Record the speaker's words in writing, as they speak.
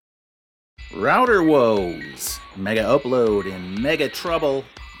Router woes, mega upload and mega trouble,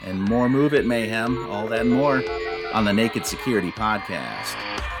 and more Move It mayhem, all that and more on the Naked Security Podcast.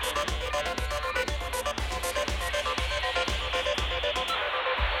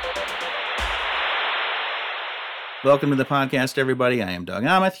 Welcome to the podcast, everybody. I am Doug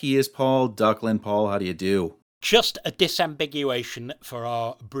Amith. He is Paul Ducklin. Paul, how do you do? Just a disambiguation for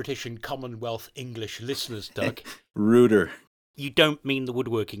our British and Commonwealth English listeners, Doug. Router. You don't mean the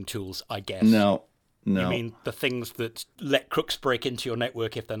woodworking tools, I guess. No. You mean the things that let crooks break into your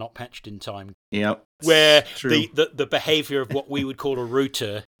network if they're not patched in time. Yep. Where the behavior of what we would call a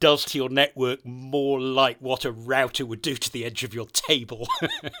router does to your network more like what a router would do to the edge of your table.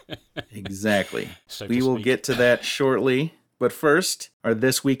 Exactly. So we will get to that shortly. But first, our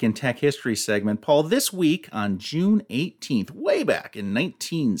This Week in Tech History segment. Paul, this week on June 18th, way back in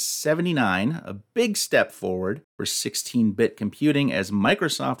 1979, a big step forward for 16-bit computing as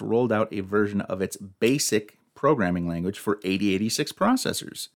Microsoft rolled out a version of its BASIC programming language for 8086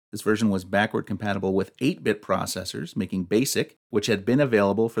 processors. This version was backward compatible with 8-bit processors, making BASIC, which had been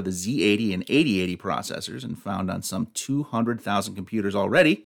available for the Z80 and 8080 processors and found on some 200,000 computers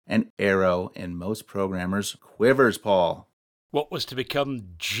already, an arrow in most programmers' quivers, Paul. What was to become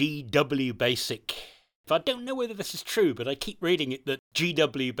GW Basic. I don't know whether this is true, but I keep reading it that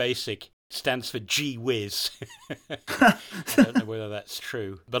GW Basic stands for Gee Whiz. I don't know whether that's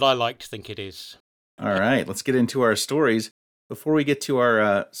true, but I like to think it is. All right, let's get into our stories. Before we get to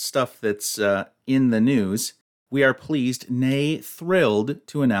our stuff that's in the news, we are pleased, nay thrilled,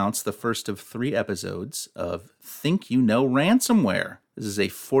 to announce the first of 3 episodes of Think You Know Ransomware. This is a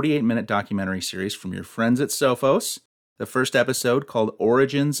 48-minute documentary series from your friends at Sophos. The first episode, called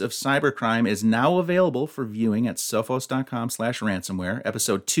Origins of Cybercrime, is now available for viewing at sophos.com/ransomware.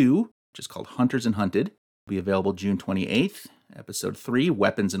 Episode 2, which is called Hunters and Hunted, will be available June 28th. Episode 3,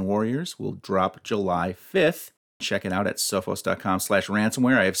 Weapons and Warriors, will drop July 5th. Check it out at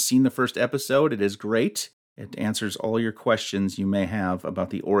sophos.com/ransomware. I have seen the first episode. It is great. It answers all your questions you may have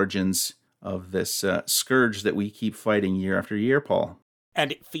about the origins of this scourge that we keep fighting year after year, Paul. And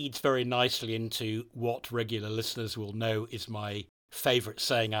it feeds very nicely into what regular listeners will know is my favourite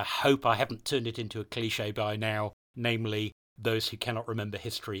saying. I hope I haven't turned it into a cliche by now, namely, those who cannot remember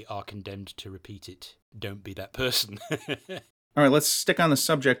history are condemned to repeat it. Don't be that person. All right, let's stick on the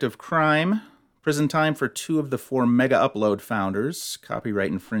subject of crime. Prison time for 2 of the 4 Mega Upload founders. Copyright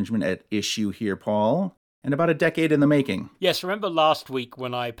infringement at issue here, Paul. And about a decade in the making. Yes, remember last week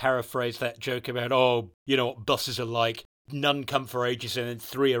when I paraphrased that joke about, you know what buses are like? None come for ages and then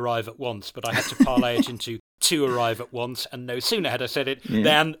 3 arrive at once, but I had to parlay it into 2 arrive at once, and no sooner had I said it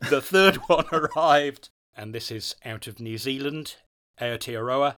than the 3rd one arrived. And this is out of New Zealand,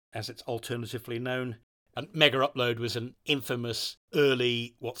 Aotearoa, as it's alternatively known. And Mega Upload was an infamous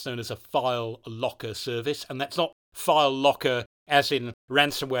early, what's known as a file locker service, and that's not file locker as in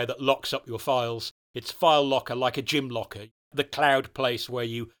ransomware that locks up your files. It's file locker like a gym locker, the cloud place where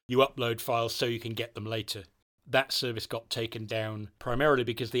you upload files so you can get them later. That service got taken down primarily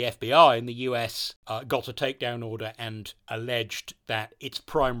because the FBI in the US got a takedown order and alleged that its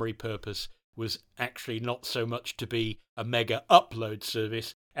primary purpose was actually not so much to be a mega upload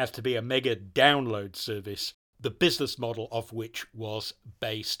service as to be a mega download service, the business model of which was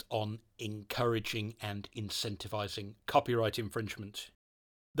based on encouraging and incentivizing copyright infringement.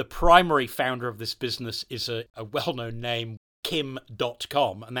 The primary founder of this business is a well-known name,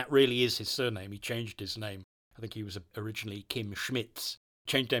 Kim.com, and that really is his surname. He changed his name. I think he was originally Kim Schmitz.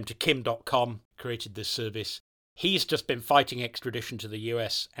 Changed name to Kim.com, created this service. He's just been fighting extradition to the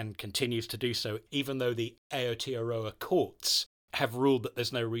US and continues to do so, even though the Aotearoa courts have ruled that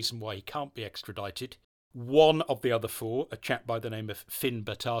there's no reason why he can't be extradited. One of the other 4, a chap by the name of Finn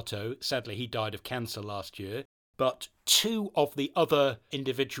Batato, sadly he died of cancer last year, but 2 of the other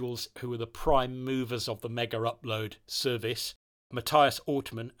individuals who were the prime movers of the Mega Upload service, Matthias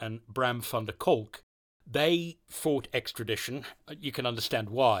Ortman and Bram van der Kolk, they fought extradition, you can understand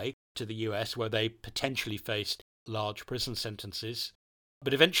why, to the US, where they potentially faced large prison sentences.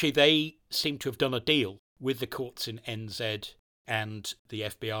 But eventually they seem to have done a deal with the courts in NZ and the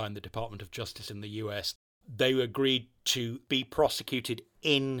FBI and the Department of Justice in the US. They agreed to be prosecuted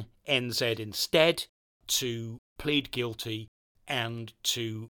in NZ instead, to plead guilty, and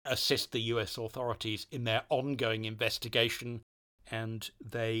to assist the US authorities in their ongoing investigation. And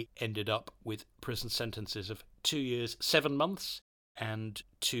they ended up with prison sentences of 2 years, 7 months and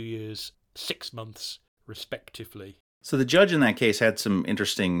 2 years, 6 months, respectively. So the judge in that case had some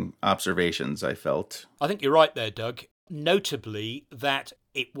interesting observations, I felt. I think you're right there, Doug. Notably that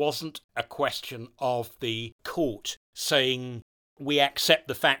it wasn't a question of the court saying we accept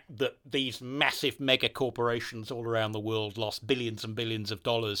the fact that these massive mega corporations all around the world lost billions and billions of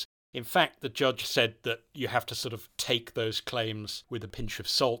dollars. In fact, the judge said that you have to sort of take those claims with a pinch of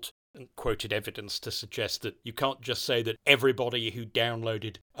salt, and quoted evidence to suggest that you can't just say that everybody who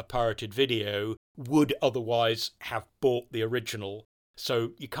downloaded a pirated video would otherwise have bought the original.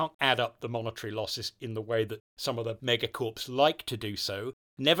 So you can't add up the monetary losses in the way that some of the megacorps like to do so.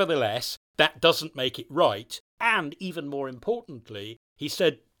 Nevertheless, that doesn't make it right. And even more importantly, he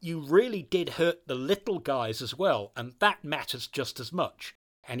said you really did hurt the little guys as well, and that matters just as much.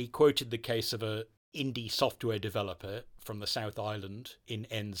 And he quoted the case of a indie software developer from the South Island in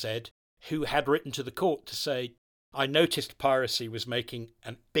NZ who had written to the court to say, I noticed piracy was making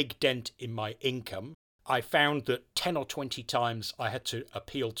a big dent in my income. I found that 10 or 20 times I had to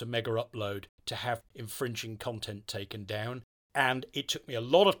appeal to Mega Upload to have infringing content taken down. And it took me a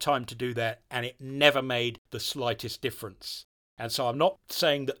lot of time to do that, and it never made the slightest difference. And so I'm not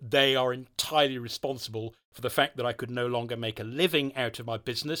saying that they are entirely responsible for the fact that I could no longer make a living out of my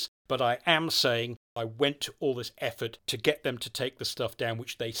business, but I am saying I went to all this effort to get them to take the stuff down,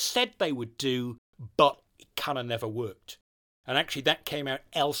 which they said they would do, but it kind of never worked. And actually that came out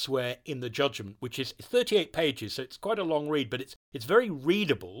elsewhere in the judgment, which is 38 pages, so it's quite a long read, but it's very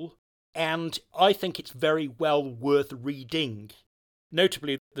readable, and I think it's very well worth reading.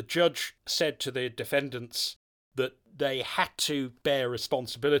 Notably, the judge said to the defendants that they had to bear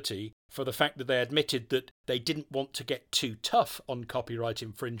responsibility for the fact that they admitted that they didn't want to get too tough on copyright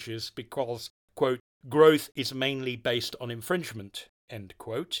infringers because, quote, growth is mainly based on infringement, end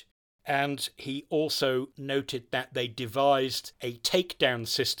quote. And he also noted that they devised a takedown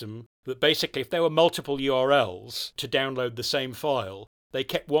system that basically if there were multiple URLs to download the same file, they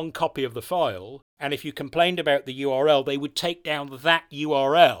kept one copy of the file, and if you complained about the URL, they would take down that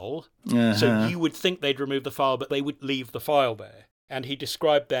URL, so you would think they'd remove the file, but they would leave the file there. And he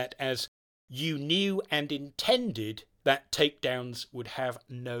described that as, you knew and intended that takedowns would have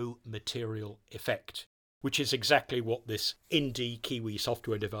no material effect, which is exactly what this indie Kiwi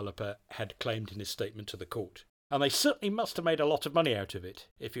software developer had claimed in his statement to the court. And they certainly must have made a lot of money out of it.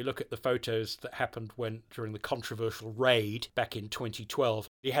 If you look at the photos that happened during the controversial raid back in 2012,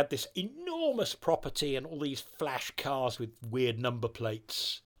 he had this enormous property and all these flash cars with weird number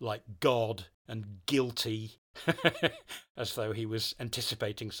plates like God and Guilty, as though he was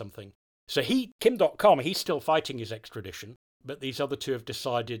anticipating something. So Kim.com, he's still fighting his extradition, but these other two have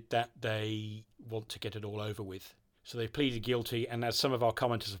decided that they want to get it all over with. So they pleaded guilty, and as some of our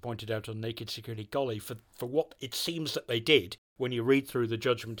commenters have pointed out on Naked Security, golly, for what it seems that they did, when you read through the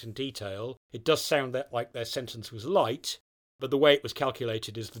judgment in detail, it does sound like their sentence was light, but the way it was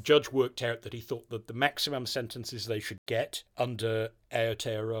calculated is the judge worked out that he thought that the maximum sentences they should get under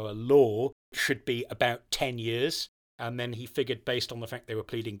Aotearoa law should be about 10 years, and then he figured based on the fact they were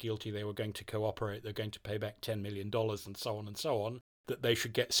pleading guilty, they were going to cooperate, they're going to pay back $10 million and so on, that they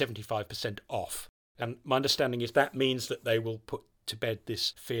should get 75% off. And my understanding is that means that they will put to bed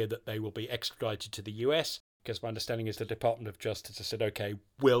this fear that they will be extradited to the US, because my understanding is the Department of Justice has said, okay,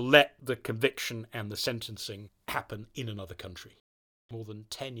 we'll let the conviction and the sentencing happen in another country. More than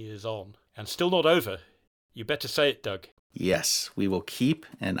 10 years on, and still not over. You better say it, Doug. Yes, we will keep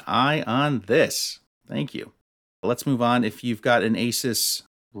an eye on this. Thank you. Let's move on. If you've got an ASUS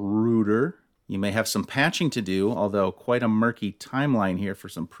router, you may have some patching to do, although quite a murky timeline here for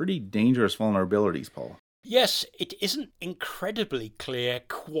some pretty dangerous vulnerabilities, Paul. Yes, it isn't incredibly clear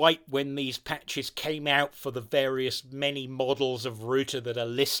quite when these patches came out for the various many models of router that are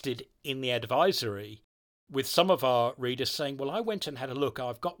listed in the advisory, with some of our readers saying, well, I went and had a look,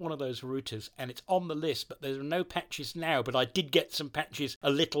 I've got one of those routers and it's on the list, but there are no patches now, but I did get some patches a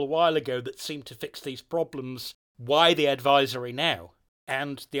little while ago that seem to fix these problems. Why the advisory now?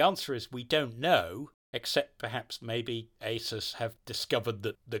 And the answer is we don't know, except perhaps maybe ASUS have discovered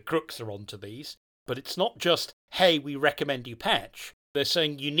that the crooks are onto these. But it's not just, hey, we recommend you patch. They're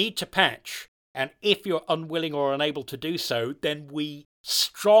saying you need to patch, and if you're unwilling or unable to do so, then we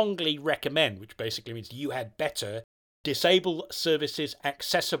strongly recommend, which basically means you had better, disable services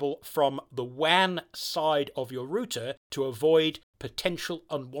accessible from the WAN side of your router to avoid potential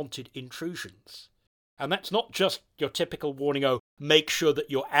unwanted intrusions. And that's not just your typical warning, oh, make sure that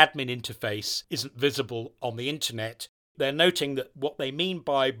your admin interface isn't visible on the internet. They're noting that what they mean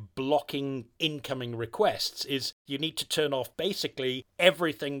by blocking incoming requests is you need to turn off basically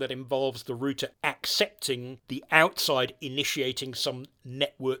everything that involves the router accepting the outside initiating some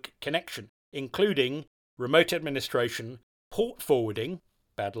network connection, including remote administration, port forwarding,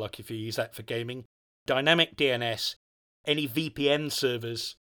 bad luck if you use that for gaming, dynamic DNS, any VPN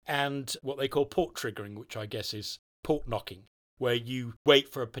servers, and what they call port triggering, which I guess is port knocking, where you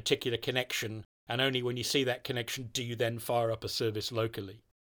wait for a particular connection, and only when you see that connection do you then fire up a service locally.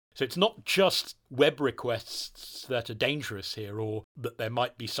 So it's not just web requests that are dangerous here, or that there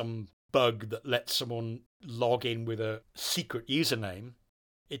might be some bug that lets someone log in with a secret username.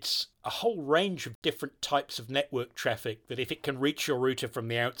 It's a whole range of different types of network traffic that, if it can reach your router from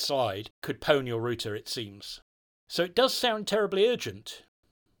the outside, could pwn your router, it seems. So it does sound terribly urgent.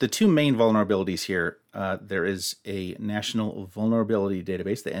 The two main vulnerabilities here, there is a National Vulnerability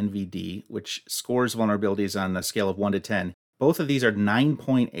Database, the NVD, which scores vulnerabilities on a scale of 1 to 10. Both of these are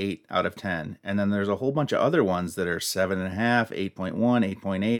 9.8 out of 10. And then there's a whole bunch of other ones that are 7.5, 8.1,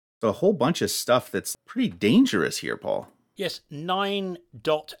 8.8. So a whole bunch of stuff that's pretty dangerous here, Paul. Yes,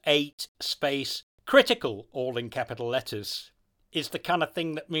 9.8 space critical, all in capital letters, is the kind of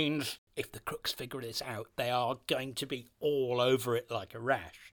thing that means if the crooks figure this out, they are going to be all over it like a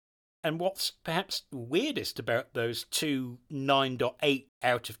rash. And what's perhaps weirdest about those two 9.8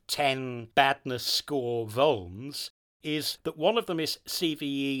 out of 10 badness score vulns is that one of them is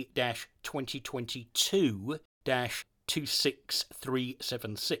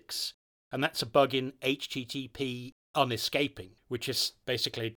CVE-2022-26376, and that's a bug in HTTP unescaping, which is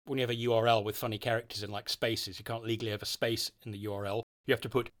basically when you have a URL with funny characters in like spaces, you can't legally have a space in the URL. You have to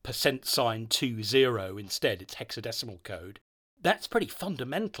put %20 instead. It's hexadecimal code. That's pretty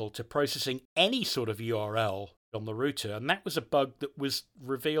fundamental to processing any sort of URL on the router, and that was a bug that was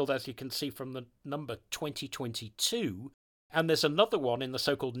revealed, as you can see from the number 2022. And there's another one in the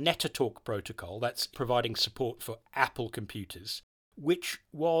so-called NetaTalk protocol that's providing support for Apple computers, which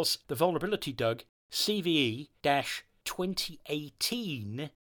was the vulnerability, Doug,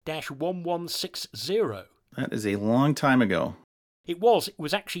 CVE-2018-1160. That is a long time ago. It was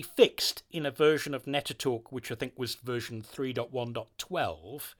actually fixed in a version of NetaTalk, which I think was version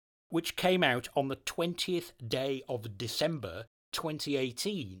 3.1.12, which came out on the 20th day of December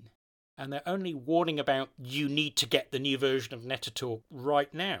 2018. And they're only warning about you need to get the new version of NetaTalk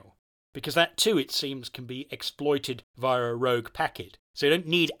right now, because that too, it seems, can be exploited via a rogue packet. So you don't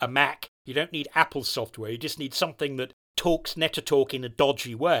need a Mac, you don't need Apple software, you just need something that talks NetaTalk in a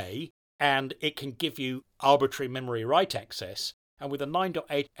dodgy way, and it can give you arbitrary memory write access. And with a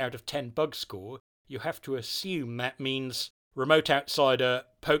 9.8 out of 10 bug score, you have to assume that means remote outsider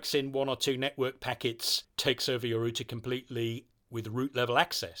pokes in one or two network packets, takes over your router completely with root level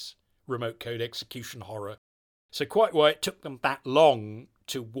access. Remote code execution horror. So quite why it took them that long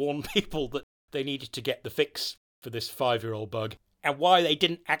to warn people that they needed to get the fix for this 5-year-old bug, and why they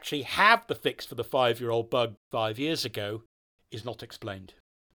didn't actually have the fix for the 5-year-old bug 5 years ago, is not explained.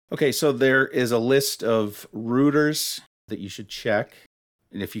 Okay, so there is a list of routers that you should check.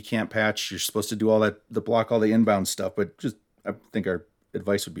 And if you can't patch, you're supposed to do all that, block all the inbound stuff, but just, I think our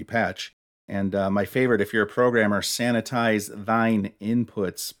advice would be patch. And my favorite, if you're a programmer, sanitize thine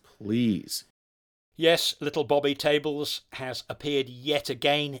inputs, please. Yes, little Bobby Tables has appeared yet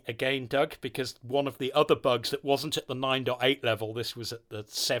again, Doug, because one of the other bugs that wasn't at the 9.8 level, this was at the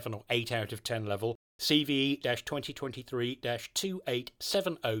 7 or 8 out of 10 level,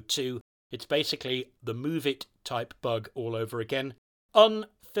 CVE-2023-28702. It's basically the move it type bug all over again.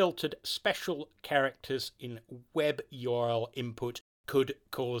 Unfiltered special characters in web URL input could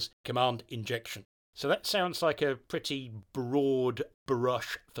cause command injection. So that sounds like a pretty broad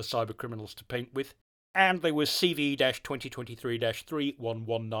brush for cybercriminals to paint with. And there was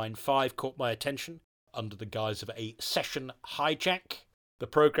CVE-2023-31195 caught my attention under the guise of a session hijack. The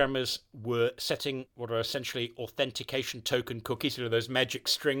programmers were setting what are essentially authentication token cookies, those magic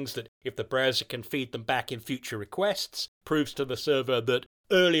strings that, if the browser can feed them back in future requests, proves to the server that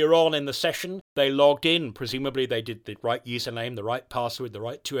earlier on in the session they logged in. Presumably they did the right username, the right password, the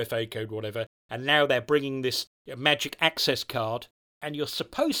right 2FA code, whatever, and now they're bringing this magic access card, and you're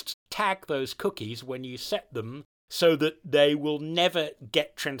supposed to tag those cookies when you set them so that they will never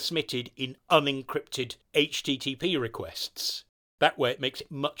get transmitted in unencrypted HTTP requests. That way it makes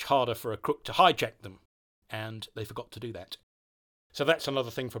it much harder for a crook to hijack them, and they forgot to do that. So that's another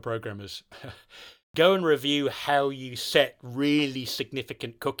thing for programmers. Go and review how you set really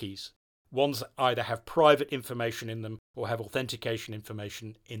significant cookies, ones that either have private information in them or have authentication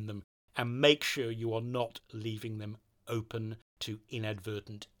information in them, and make sure you are not leaving them open to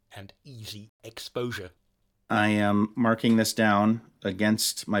inadvertent and easy exposure. I am marking this down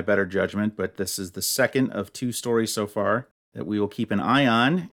against my better judgment, but this is the second of 2 stories so far that we will keep an eye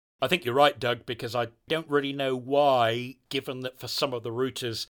on. I think you're right, Doug, because I don't really know why, given that for some of the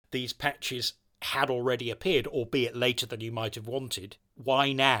routers these patches had already appeared, albeit later than you might have wanted.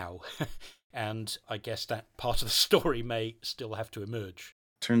 Why now? And I guess that part of the story may still have to emerge.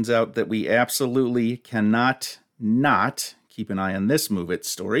 Turns out that we absolutely cannot not keep an eye on this Move It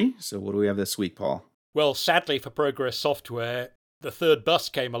story. So what do we have this week, Paul? Well, sadly for Progress Software, the third bus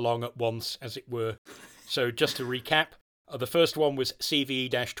came along at once, as it were. So just to recap, the first one was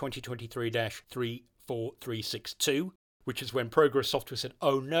CVE-2023-34362, which is when Progress Software said,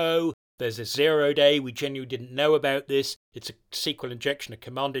 oh no, there's a 0 day, we genuinely didn't know about this, it's a SQL injection, a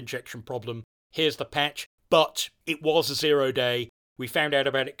command injection problem, here's the patch, but it was a 0 day. We found out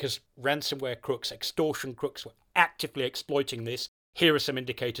about it because ransomware crooks, extortion crooks were actively exploiting this. Here are some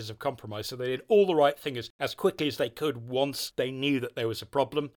indicators of compromise. So they did all the right things as quickly as they could once they knew that there was a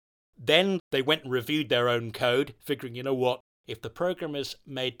problem. Then they went and reviewed their own code, figuring, you know what, if the programmers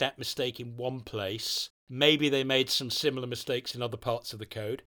made that mistake in one place, maybe they made some similar mistakes in other parts of the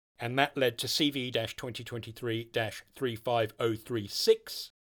code. And that led to CVE-2023-35036,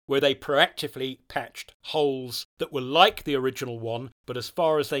 where they proactively patched holes that were like the original one, but as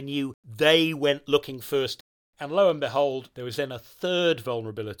far as they knew, they went looking first. And lo and behold, there was then a third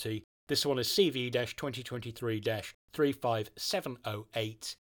vulnerability. This one is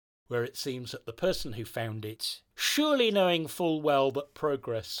CVE-2023-35708, where it seems that the person who found it, surely knowing full well that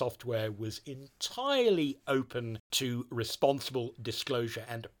Progress Software was entirely open to responsible disclosure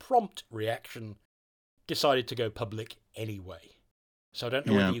and prompt reaction, decided to go public anyway. So I don't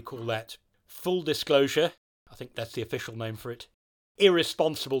know whether you call that full disclosure, I think that's the official name for it,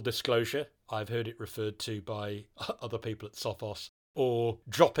 irresponsible disclosure, I've heard it referred to by other people at Sophos, or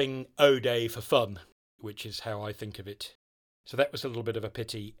dropping O-Day for fun, which is how I think of it. So that was a little bit of a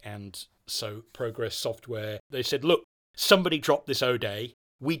pity, and so Progress Software, they said, look, somebody dropped this O-Day,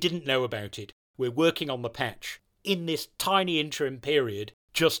 we didn't know about it, we're working on the patch. In this tiny interim period,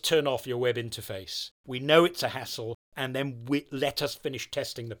 just turn off your web interface. We know it's a hassle, and then let us finish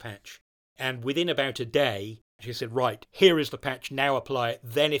testing the patch. And within about a day, she said, right, here is the patch, now apply it,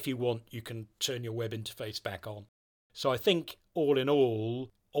 then if you want, you can turn your web interface back on. So I think, all in all,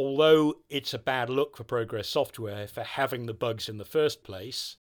 although it's a bad look for Progress Software for having the bugs in the first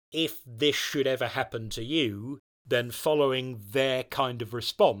place, if this should ever happen to you, then following their kind of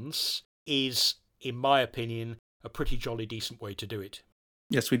response is, in my opinion, a pretty jolly decent way to do it.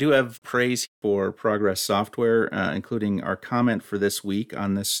 Yes, we do have praise for Progress Software, including our comment for this week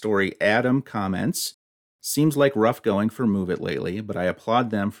on this story. Adam comments, seems like rough going for Move It lately, but I applaud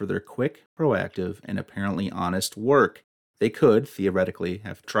them for their quick, proactive, and apparently honest work. They could, theoretically,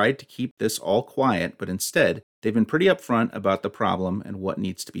 have tried to keep this all quiet, but instead, they've been pretty upfront about the problem and what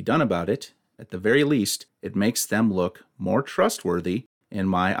needs to be done about it. At the very least, it makes them look more trustworthy in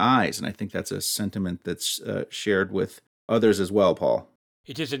my eyes. And I think that's a sentiment that's shared with others as well, Paul.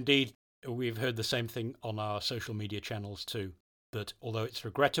 It is indeed. We've heard the same thing on our social media channels too, that although it's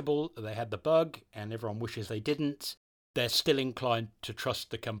regrettable they had the bug and everyone wishes they didn't, they're still inclined to trust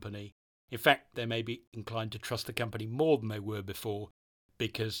the company. In fact, they may be inclined to trust the company more than they were before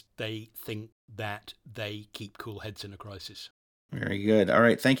because they think that they keep cool heads in a crisis. Very good. All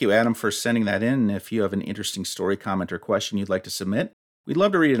right. Thank you, Adam, for sending that in. If you have an interesting story, comment, or question you'd like to submit, we'd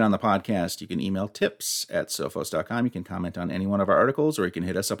love to read it on the podcast. You can email tips@sophos.com. You can comment on any one of our articles, or you can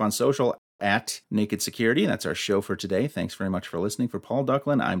hit us up on social @Naked Security. That's our show for today. Thanks very much for listening. For Paul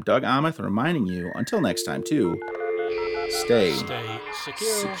Ducklin, I'm Doug Aamoth, reminding you, until next time, to stay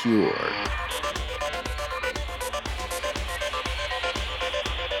secure.